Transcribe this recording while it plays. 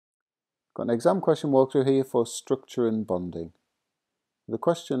Got an exam question walkthrough here for structure and bonding. The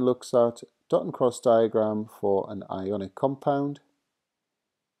question looks at dot and cross diagram for an ionic compound,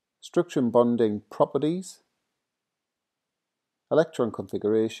 structure and bonding properties, electron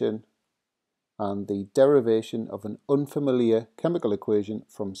configuration, and the derivation of an unfamiliar chemical equation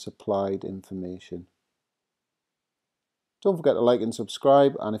from supplied information. Don't forget to like and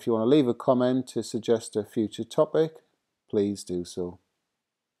subscribe, and if you want to leave a comment to suggest a future topic, please do so.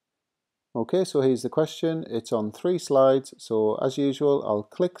 Okay, so here's the question. It's on 3 slides, so as usual I'll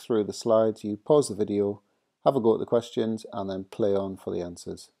click through the slides, you pause the video, have a go at the questions, and then play on for the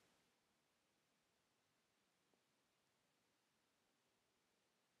answers.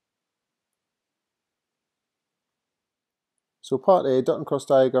 So part A, dot and cross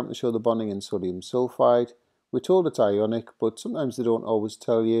diagram to show the bonding in sodium sulfide. We're told it's ionic, but sometimes they don't always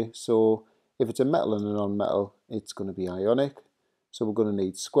tell you, so if it's a metal and a non-metal, it's going to be ionic. So we're going to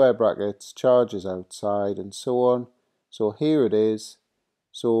need square brackets, charges outside, and so on. So here it is.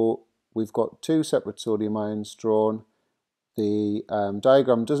 So we've got 2 separate sodium ions drawn. The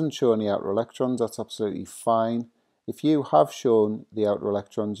diagram doesn't show any outer electrons, that's absolutely fine. If you have shown the outer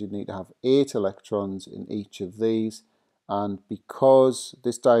electrons, you'd need to have 8 electrons in each of these. And because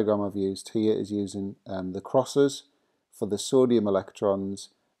this diagram I've used here is using the crosses for the sodium electrons,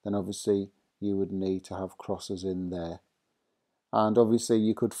 then obviously you would need to have crosses in there. And obviously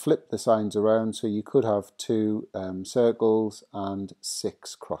you could flip the signs around, so you could have 2 circles and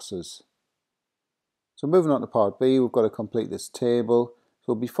 6 crosses. So moving on to part B, we've got to complete this table.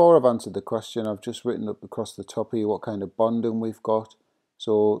 So before I've answered the question, I've just written up across the top here what kind of bonding we've got.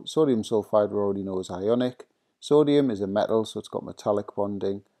 So sodium sulfide we already know is ionic. Sodium is a metal, so it's got metallic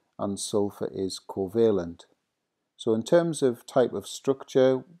bonding, and sulfur is covalent. So in terms of type of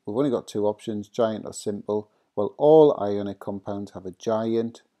structure, we've only got 2 options, giant or simple. Well, all ionic compounds have a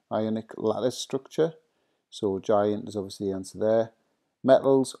giant ionic lattice structure, so giant is obviously the answer there.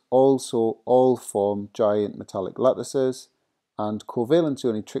 Metals also all form giant metallic lattices, and covalent is the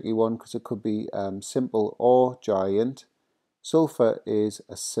only tricky one because it could be simple or giant. Sulfur is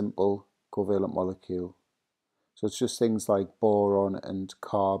a simple covalent molecule. So it's just things like boron and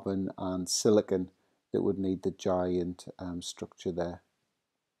carbon and silicon that would need the giant structure there.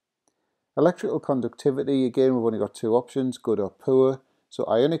 Electrical conductivity, again we've only got 2 options, good or poor. So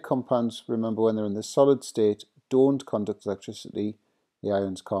ionic compounds, remember when they're in the solid state, don't conduct electricity. The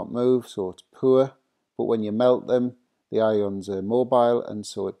ions can't move, so it's poor. But when you melt them, the ions are mobile, and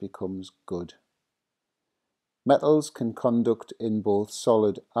so it becomes good. Metals can conduct in both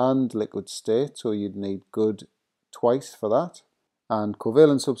solid and liquid state, so you'd need good twice for that. And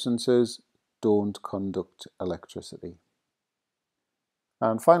covalent substances don't conduct electricity.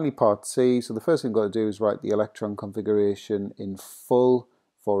 And finally part C, so the first thing we've got to do is write the electron configuration in full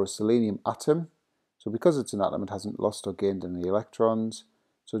for a selenium atom. So because it's an atom, it hasn't lost or gained any electrons.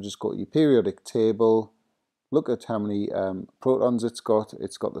 So just go to your periodic table, look at how many protons it's got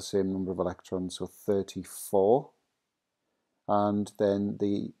the same number of electrons, so 34. And then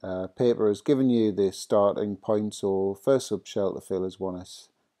the paper has given you the starting point, so first subshell to fill is 1s,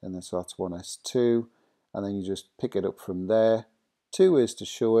 and then so that's 1s2, and then you just pick it up from there. 2 ways to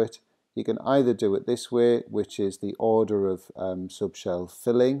show it. You can either do it this way, which is the order of subshell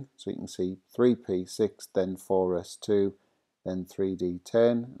filling, so you can see 3p6, then 4s2, then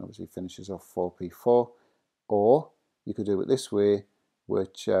 3d10, obviously finishes off 4p4, or you could do it this way,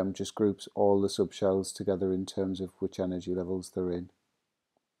 which just groups all the subshells together in terms of which energy levels they're in.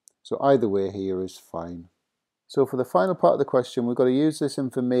 So either way here is fine. So for the final part of the question, we've got to use this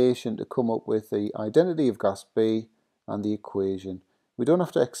information to come up with the identity of gas B and the equation. We don't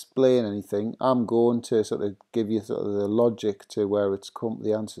have to explain anything. I'm going to sort of give you sort of the logic to where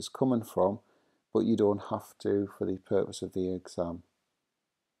the answer's coming from, but you don't have to for the purpose of the exam.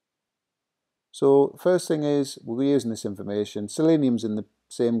 So first thing is, we're using this information. Selenium's in the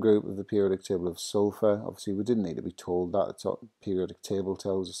same group of the periodic table of sulfur. Obviously we didn't need to be told that, it's what the periodic table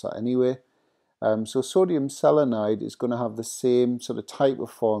tells us that anyway. So sodium selenide is going to have the same sort of type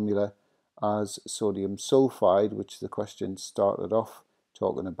of formula as sodium sulfide, which the question started off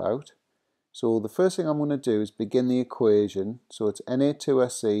talking about. So the first thing I'm going to do is begin the equation. So it's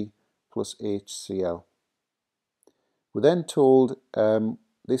Na2Se plus HCl. We're then told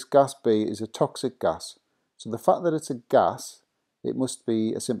this gas B is a toxic gas. So the fact that it's a gas, it must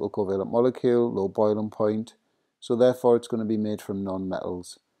be a simple covalent molecule, low boiling point. So therefore it's going to be made from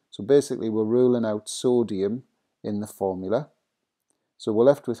non-metals. So basically we're ruling out sodium in the formula. So we're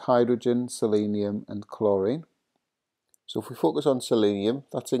left with hydrogen, selenium and chlorine. So if we focus on selenium,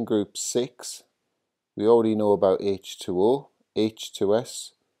 that's in group 6. We already know about H2O,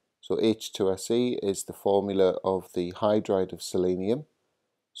 H2S. So So H2Se is the formula of the hydride of selenium.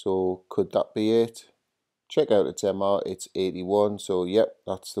 So could that be it? Check out its MR, it's 81, so yep,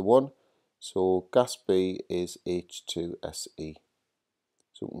 that's the one. So gas B is H2Se.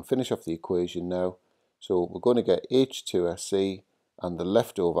 So we can finish off the equation now. So we're going to get H2Se, and the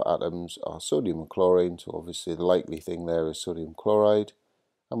leftover atoms are sodium and chlorine, so obviously the likely thing there is sodium chloride.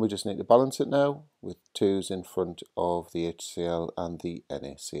 And we just need to balance it now with 2's in front of the HCl and the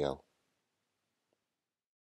NaCl.